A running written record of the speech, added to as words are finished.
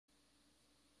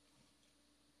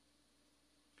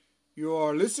You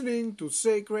are listening to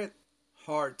Sacred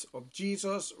Heart of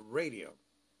Jesus Radio,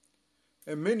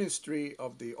 a ministry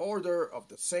of the Order of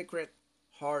the Sacred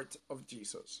Heart of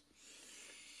Jesus.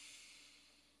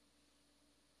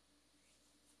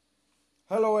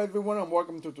 Hello, everyone, and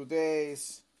welcome to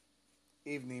today's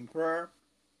evening prayer.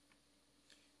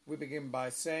 We begin by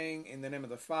saying, in the name of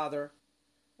the Father,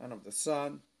 and of the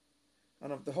Son,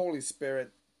 and of the Holy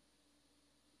Spirit.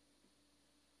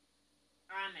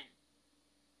 Amen.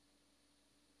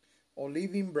 O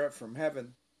living bread from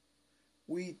heaven,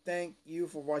 we thank you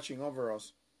for watching over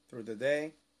us through the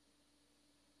day.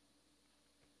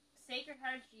 Sacred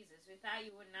Heart of Jesus, without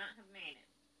you would not have made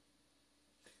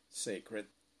it. Sacred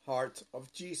Heart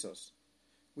of Jesus,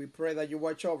 we pray that you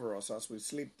watch over us as we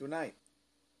sleep tonight.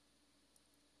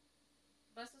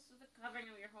 Bless us with the covering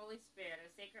of your Holy Spirit, O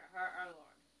Sacred Heart, our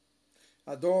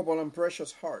Lord. Adorable and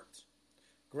precious heart,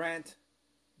 grant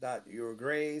that your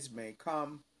grace may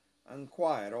come and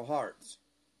quiet our hearts.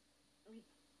 We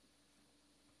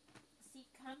seek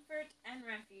comfort and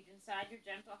refuge inside your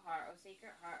gentle heart, O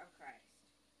Sacred Heart of Christ.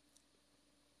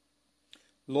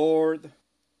 Lord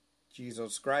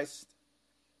Jesus Christ,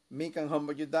 meek and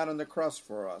humble you died on the cross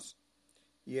for us,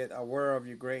 yet aware of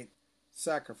your great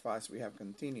sacrifice we have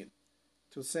continued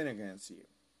to sin against you.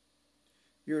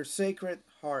 Your Sacred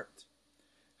Heart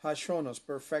has shown us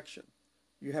perfection.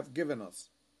 You have given us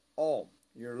all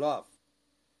your love,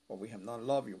 but we have not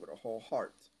loved you with a whole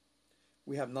heart.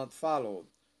 We have not followed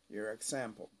your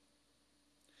example.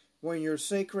 When your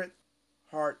Sacred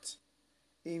Heart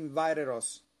invited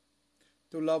us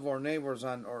to love our neighbors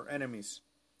and our enemies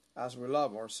as we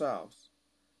love ourselves,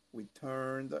 we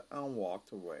turned and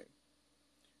walked away.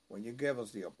 When you gave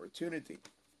us the opportunity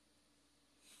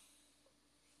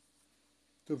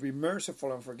to be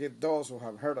merciful and forgive those who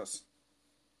have hurt us,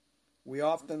 we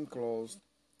often closed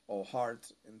our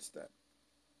hearts instead.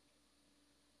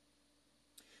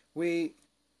 We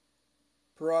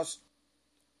prostrate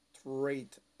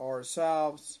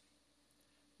ourselves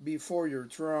before your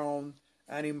throne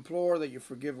and implore that you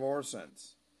forgive our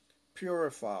sins.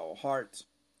 Purify our hearts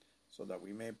so that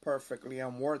we may perfectly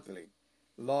and worthily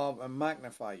love and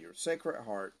magnify your Sacred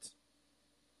Heart.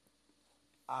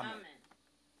 Amen. Amen.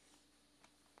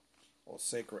 O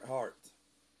Sacred Heart,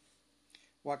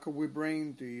 what could we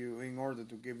bring to you in order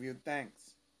to give you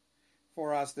thanks?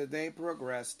 For as the day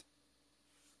progressed,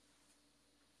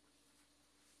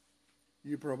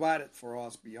 you provided for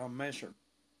us beyond measure.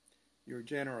 Your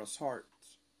generous heart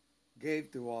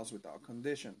gave to us without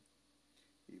condition,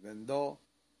 even though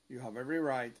you have every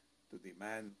right to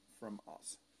demand from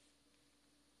us.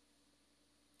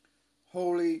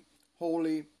 Holy,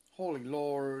 holy, holy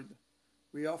Lord,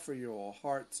 we offer you our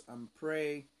hearts and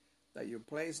pray that you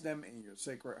place them in your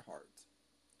Sacred Heart.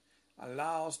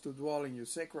 Allow us to dwell in your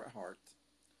Sacred Heart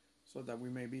so that we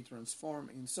may be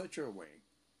transformed in such a way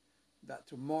that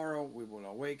tomorrow we will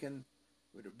awaken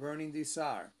with a burning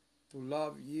desire to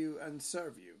love you and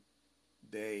serve you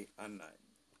day and night.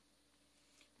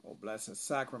 O blessed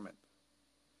sacrament,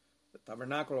 the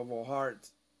tabernacle of our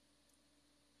hearts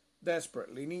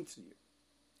desperately needs you.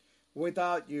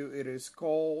 Without you it is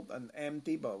cold and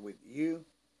empty, but with you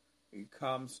it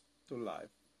comes to life.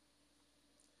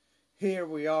 Here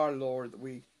we are, Lord,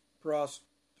 we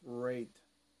prostrate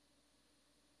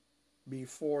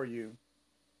before you,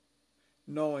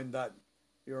 knowing that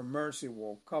your mercy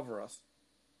will cover us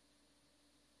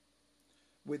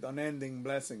with unending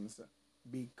blessings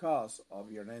because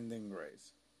of your unending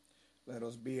grace. Let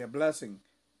us be a blessing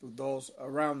to those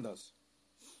around us.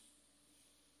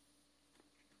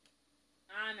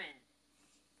 Amen.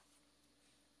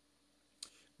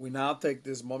 We now take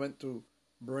this moment to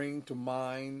bring to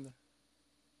mind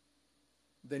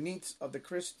the needs of the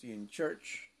Christian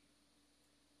church.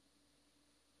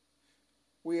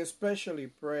 We especially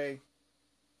pray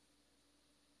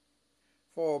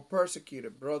for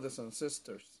persecuted brothers and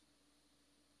sisters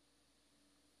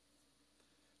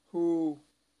who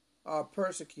are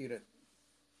persecuted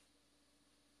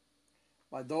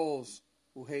by those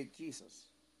who hate Jesus.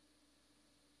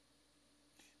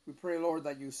 We pray, Lord,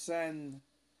 that you send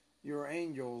your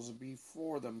angels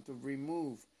before them to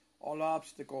remove all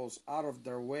obstacles out of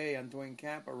their way and to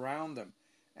encamp around them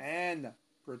and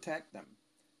protect them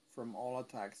from all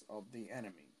attacks of the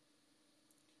enemy.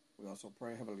 We also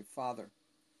pray, Heavenly Father,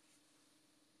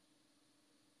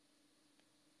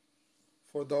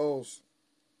 for those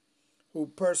who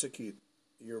persecute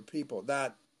your people,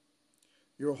 that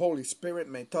your Holy Spirit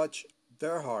may touch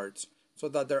their hearts so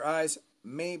that their eyes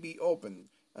may be opened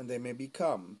and they may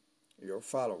become your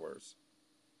followers.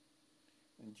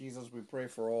 In Jesus, we pray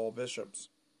for all bishops.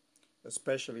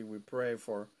 Especially we pray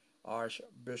for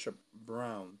Archbishop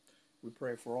Brown. We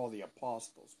pray for all the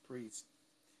apostles, priests,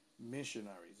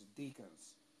 missionaries,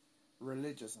 deacons,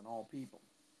 religious, and all people.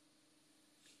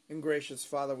 And gracious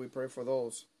Father, we pray for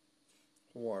those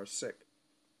who are sick,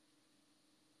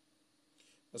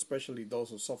 especially those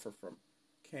who suffer from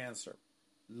cancer,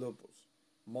 lupus,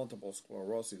 multiple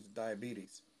sclerosis,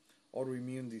 diabetes,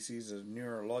 autoimmune diseases,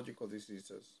 neurological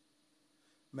diseases,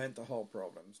 mental health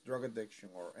problems, drug addiction,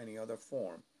 or any other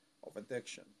form of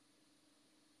addiction.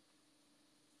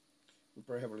 We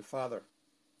pray, Heavenly Father,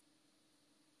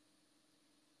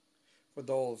 for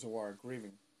those who are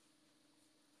grieving.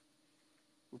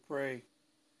 We pray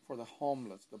for the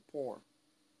homeless, the poor,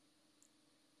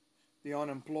 the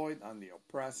unemployed, and the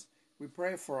oppressed. We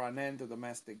pray for an end to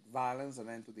domestic violence, an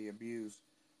end to the abuse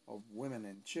of women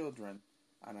and children,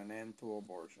 and an end to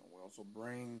abortion. We also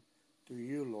bring to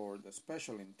you, Lord, the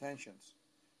special intentions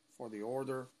for the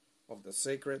order of the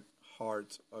Sacred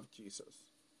Heart of Jesus.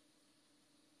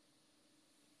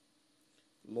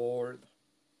 Lord,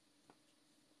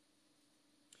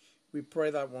 we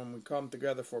pray that when we come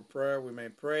together for prayer, we may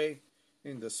pray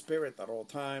in the Spirit at all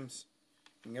times,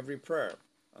 in every prayer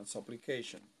and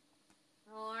supplication.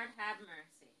 Lord, have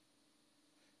mercy.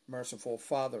 Merciful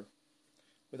Father,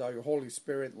 without your Holy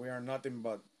Spirit, we are nothing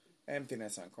but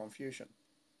emptiness and confusion.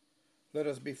 Let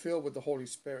us be filled with the Holy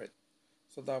Spirit,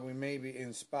 so that we may be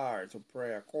inspired to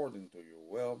pray according to your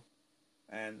will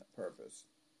and purpose.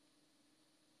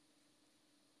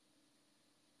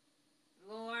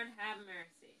 Lord, have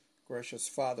mercy. Gracious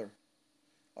Father,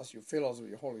 as you fill us with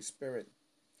your Holy Spirit,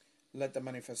 let the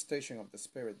manifestation of the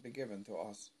Spirit be given to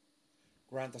us.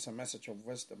 Grant us a message of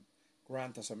wisdom.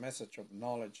 Grant us a message of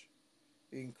knowledge.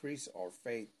 Increase our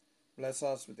faith. Bless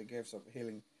us with the gifts of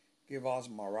healing. Give us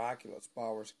miraculous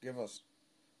powers. Give us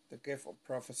the gift of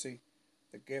prophecy,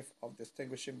 the gift of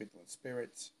distinguishing between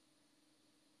spirits,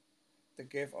 the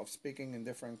gift of speaking in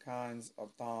different kinds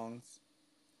of tongues,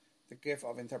 the gift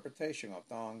of interpretation of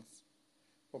tongues.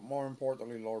 But more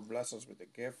importantly, Lord, bless us with the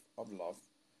gift of love,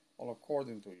 all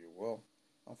according to your will,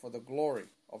 and for the glory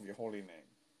of your holy name.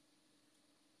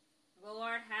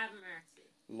 Lord, have mercy.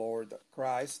 Lord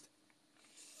Christ,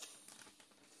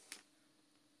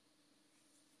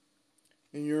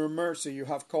 in your mercy you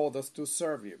have called us to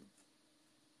serve you.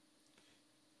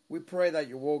 We pray that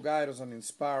you will guide us and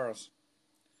inspire us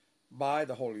by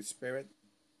the Holy Spirit,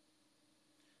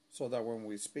 so that when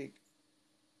we speak,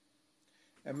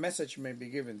 a message may be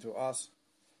given to us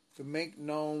to make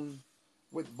known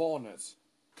with boldness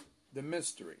the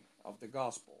mystery of the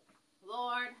gospel.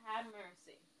 Lord, have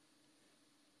mercy.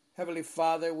 Heavenly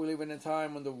Father, we live in a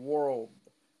time when the world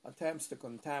attempts to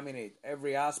contaminate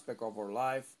every aspect of our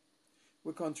life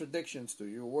with contradictions to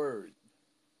your word.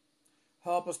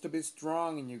 Help us to be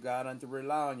strong in you, God, and to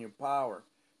rely on your power.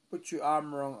 Put your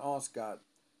armor on us, God,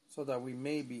 so that we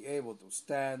may be able to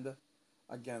stand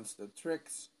against the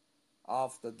tricks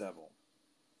of the devil.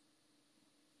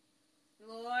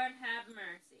 Lord, have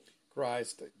mercy.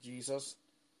 Christ Jesus,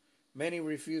 many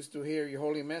refuse to hear your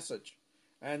holy message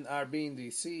and are being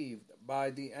deceived by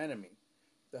the enemy.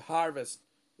 The harvest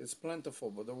is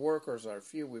plentiful, but the workers are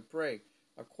few. We pray,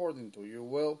 according to your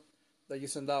will, that you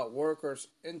send out workers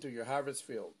into your harvest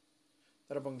field,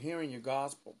 that upon hearing your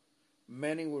gospel,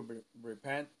 many will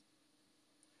repent,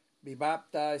 be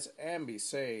baptized, and be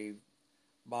saved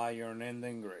by your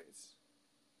unending grace.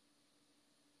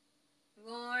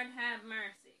 Lord, have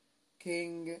mercy.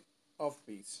 King of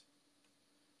peace,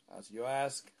 as you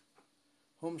ask,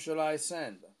 whom shall I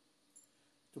send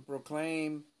to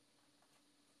proclaim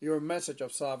your message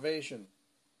of salvation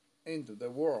into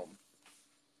the world?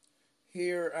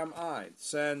 Here am I,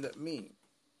 send me.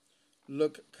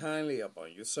 Look kindly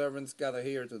upon your servants gathered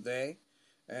here today,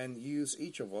 and use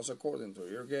each of us according to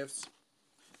your gifts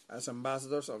as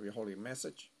ambassadors of your holy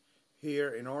message here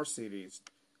in our cities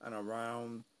and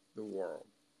around the world.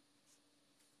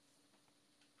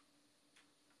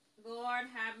 Lord,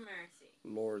 have mercy.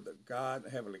 Lord God,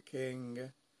 Heavenly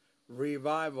King,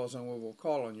 revive us and we will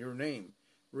call on your name.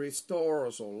 Restore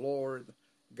us, O Lord,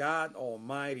 God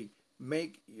Almighty.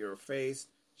 Make your face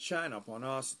shine upon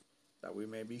us that we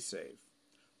may be saved.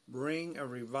 Bring a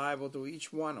revival to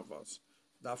each one of us,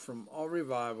 that from our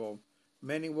revival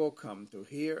many will come to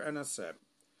hear and accept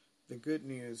the good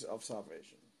news of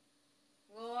salvation.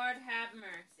 Lord, have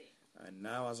mercy. And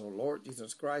now, as our Lord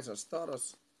Jesus Christ has taught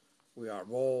us, we are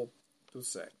bold to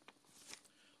say,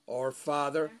 Our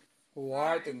Father, who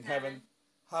art in heaven,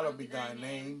 hallowed be thy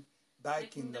name. Thy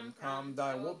kingdom come,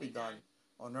 thy will be done,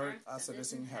 on earth as it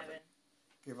is in heaven.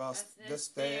 Give us this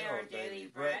day our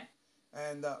daily bread,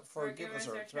 and forgive us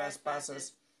our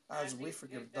trespasses, as we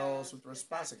forgive those who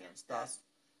trespass against us.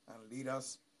 and lead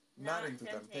us not into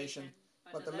temptation,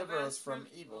 but deliver us from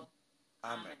evil.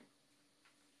 Amen.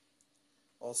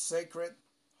 O Sacred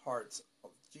Heart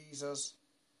of Jesus,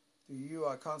 to you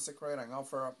I consecrate and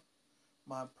offer up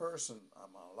my person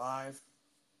and my life,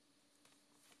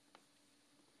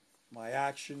 my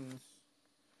actions,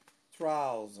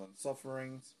 trials, and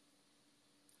sufferings,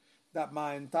 that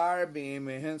my entire being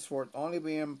may henceforth only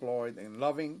be employed in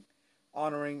loving,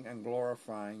 honoring, and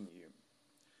glorifying you.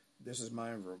 This is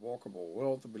my irrevocable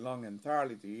will to belong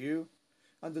entirely to you,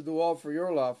 and to do all for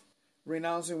your love,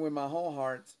 renouncing with my whole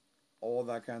heart all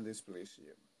that can displease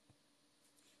you.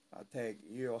 I take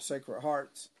you, O Sacred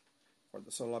Heart, for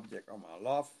the sole object of my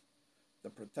love, the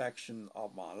protection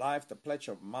of my life, the pledge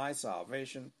of my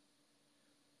salvation,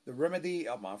 the remedy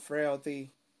of my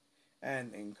frailty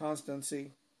and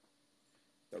inconstancy,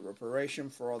 the reparation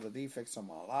for all the defects of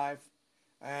my life,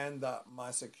 and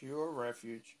my secure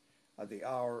refuge at the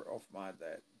hour of my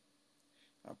death.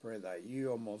 I pray that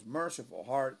you, O most merciful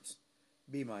heart,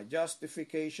 be my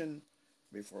justification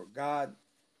before God,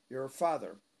 your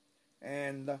Father,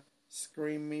 and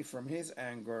screen me from his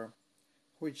anger,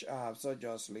 which I have so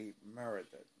justly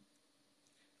merited.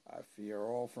 I fear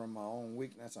all from my own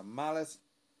weakness and malice,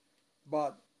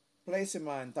 but placing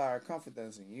my entire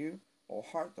confidence in you, O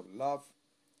heart of love,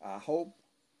 I hope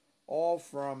all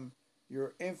from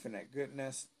your infinite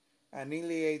goodness.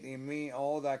 Annihilate in me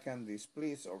all that can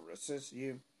displease or resist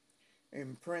you.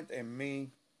 Imprint in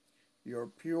me your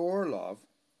pure love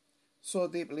so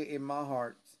deeply in my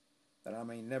heart that I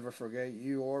may never forget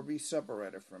you or be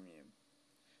separated from you.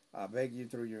 I beg you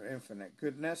through your infinite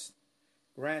goodness,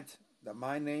 grant that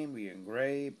my name be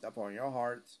engraved upon your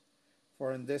hearts,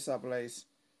 for in this I place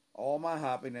all my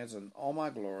happiness and all my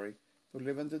glory, to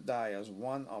live and to die as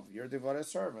one of your devoted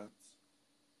servants.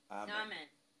 Amen. Amen.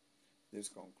 This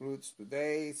concludes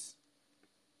today's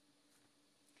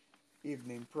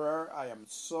evening prayer. I am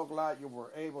so glad you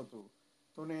were able to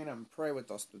tune in and pray with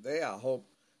us today. I hope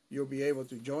you'll be able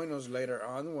to join us later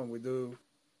on when we do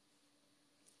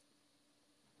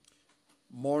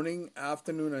morning,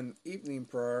 afternoon, and evening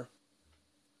prayer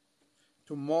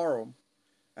tomorrow.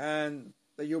 And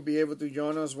that you'll be able to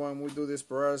join us when we do these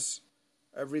prayers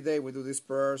every day. We do these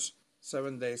prayers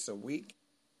 7 days a week,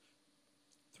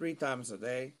 3 times a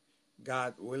day,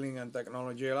 God willing and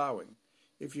technology allowing.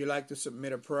 If you'd like to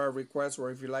submit a prayer request,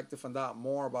 or if you'd like to find out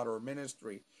more about our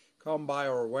ministry, come by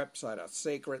our website at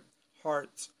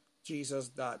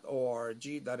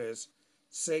sacredheartsjesus.org. That is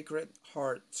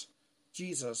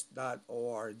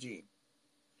sacredheartsjesus.org.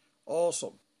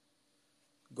 Also,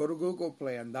 go to Google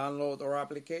Play and download our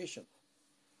application.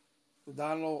 To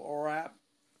download our app,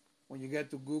 when you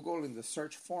get to Google, in the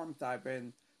search form, type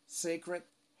in Sacred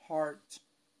Heart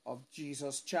of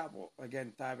Jesus Chapel.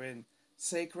 Again, type in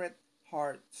Sacred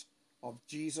Heart of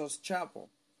Jesus Chapel.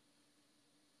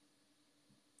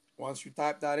 Once you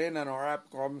type that in and our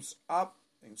app comes up,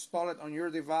 install it on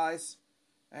your device,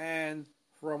 and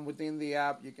from within the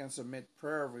app you can submit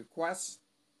prayer requests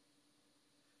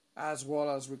as well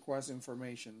as request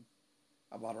information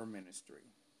about our ministry.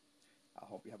 I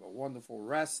hope you have a wonderful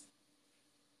rest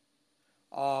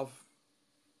of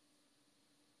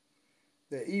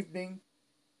the evening,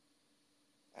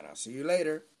 and I'll see you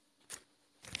later.